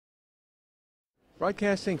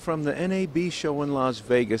Broadcasting from the NAB show in Las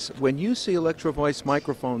Vegas, when you see ElectroVoice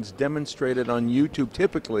microphones demonstrated on YouTube,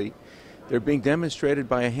 typically they're being demonstrated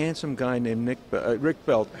by a handsome guy named Rick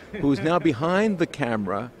Belt, who's now behind the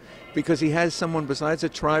camera because he has someone besides a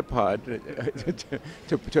tripod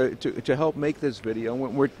to help make this video.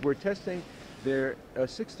 We're testing their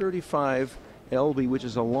 635 LB, which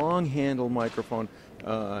is a long handle microphone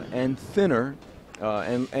and thinner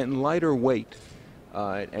and lighter weight.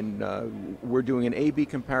 We're doing an A-B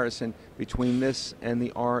comparison between this and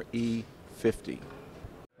the RE50.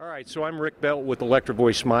 All right, so I'm Rick Belt with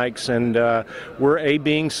ElectroVoice mics, and we're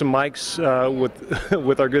A-Bing some mics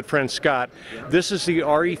with our good friend Scott. This is the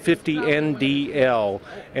RE50 NDL,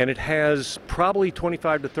 and it has probably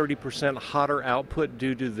 25 to 30% hotter output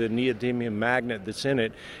due to the neodymium magnet that's in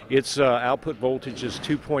it. Its output voltage is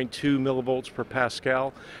 2.2 millivolts per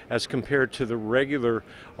Pascal, as compared to the regular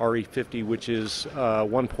RE50, which is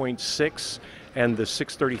 1.6, and the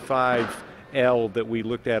 635 L that we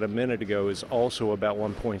looked at a minute ago is also about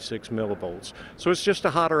 1.6 millivolts. So it's just a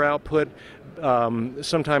hotter output,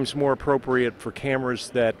 sometimes more appropriate for cameras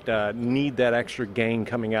that need that extra gain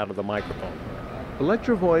coming out of the microphone.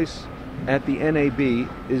 ElectroVoice at the NAB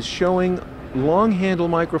is showing long handle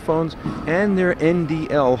microphones and their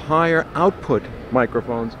NDL higher output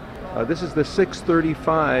microphones. This is the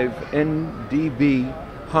 635 NDB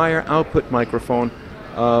higher output microphone.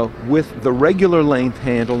 With the regular length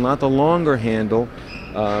handle, not the longer handle.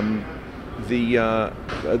 The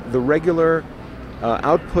regular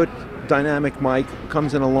output dynamic mic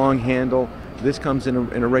comes in a long handle. This comes in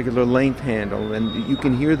a regular length handle, and you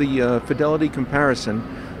can hear the fidelity comparison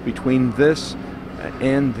between this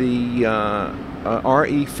and the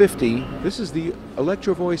RE50. This is the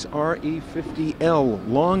ElectroVoice RE50L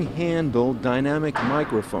long handle dynamic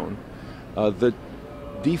microphone. The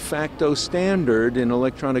de facto standard in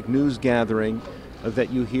electronic news gathering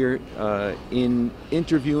that you hear in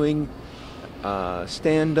interviewing,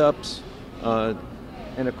 stand-ups,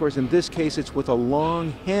 and of course in this case it's with a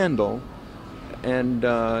long handle, and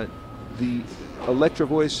the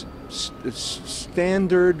ElectroVoice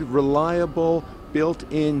standard, reliable,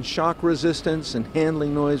 built-in shock resistance and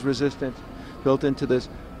handling noise resistance built into this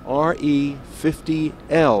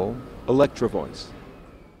RE50L ElectroVoice.